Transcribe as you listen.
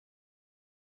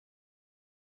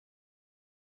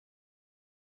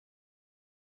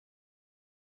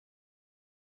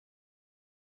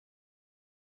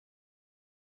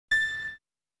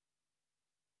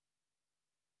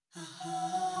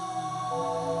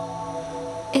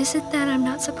Is it that I'm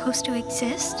not supposed to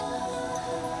exist?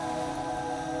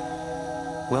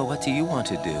 Well, what do you want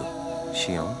to do,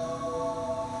 Shion?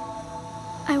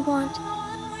 I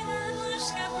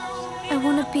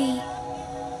want to be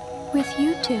with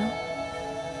you two.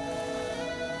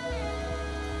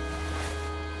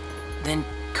 Then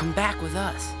come back with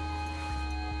us.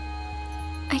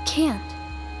 I can't.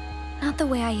 Not the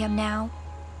way I am now.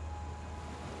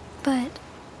 But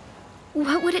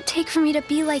what would it take for me to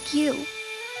be like you?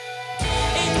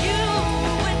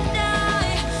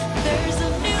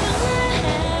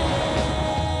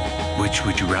 Which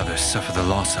would you rather suffer the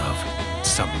loss of?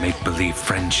 Some make-believe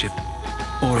friendship,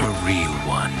 or a real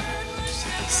one?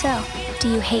 So, do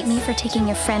you hate me for taking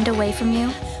your friend away from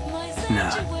you?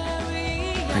 Nah.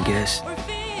 I guess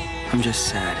I'm just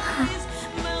sad.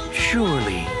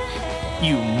 Surely,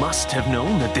 you must have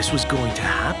known that this was going to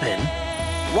happen.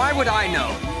 Why would I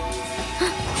know?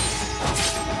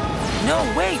 No,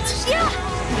 wait! Yeah!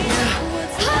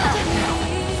 Stop!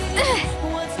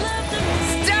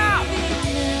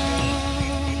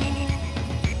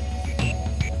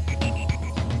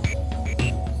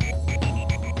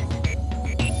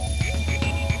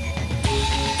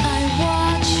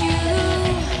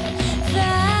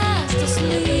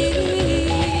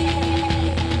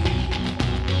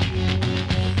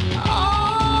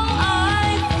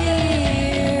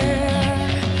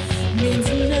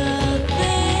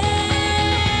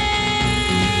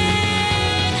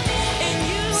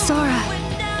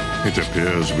 It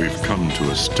appears we've come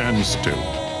to a standstill.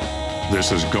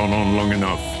 This has gone on long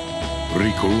enough.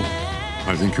 Riku,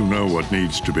 I think you know what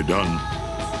needs to be done.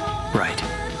 Right.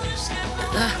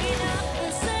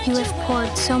 You have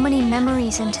poured so many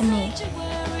memories into me,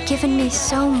 given me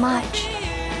so much,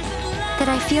 that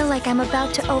I feel like I'm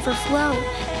about to overflow.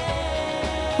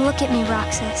 Look at me,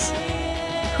 Roxas.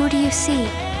 Who do you see?